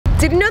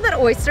Did you know that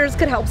oysters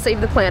could help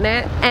save the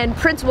planet? And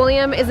Prince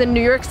William is in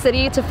New York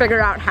City to figure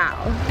out how.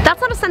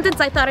 That's not a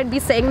sentence I thought I'd be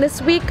saying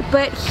this week,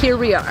 but here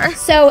we are.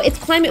 So it's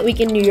Climate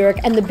Week in New York,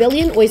 and the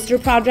Billion Oyster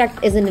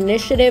Project is an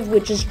initiative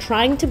which is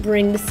trying to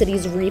bring the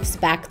city's reefs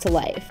back to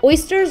life.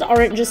 Oysters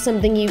aren't just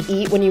something you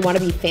eat when you want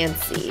to be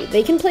fancy.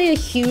 They can play a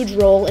huge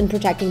role in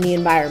protecting the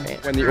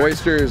environment. When the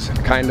oysters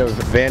kind of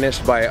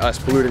vanished by us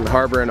polluting the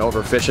harbor and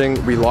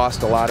overfishing, we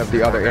lost a lot of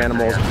the other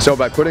animals. So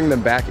by putting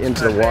them back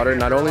into the water,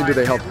 not only do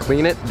they help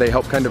clean it, they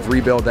help kind of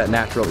rebuild that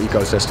natural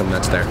ecosystem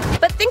that's there.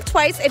 But think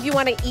twice if you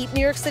want to eat New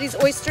York City's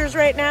oysters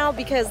right now,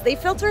 because they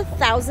filter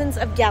thousands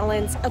of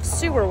gallons of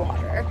sewer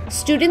water.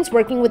 Students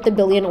working with the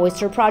Billion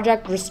Oyster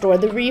Project restore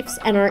the reefs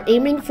and are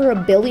aiming for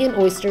 1 billion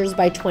oysters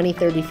by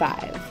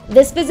 2035.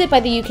 This visit by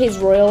the UK's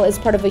Royal is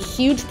part of a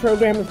huge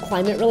program of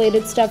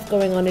climate-related stuff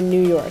going on in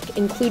New York,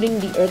 including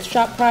the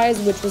Earthshot Prize,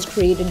 which was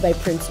created by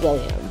Prince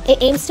William.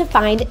 It aims to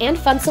find and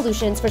fund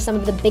solutions for some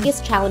of the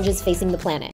biggest challenges facing the planet.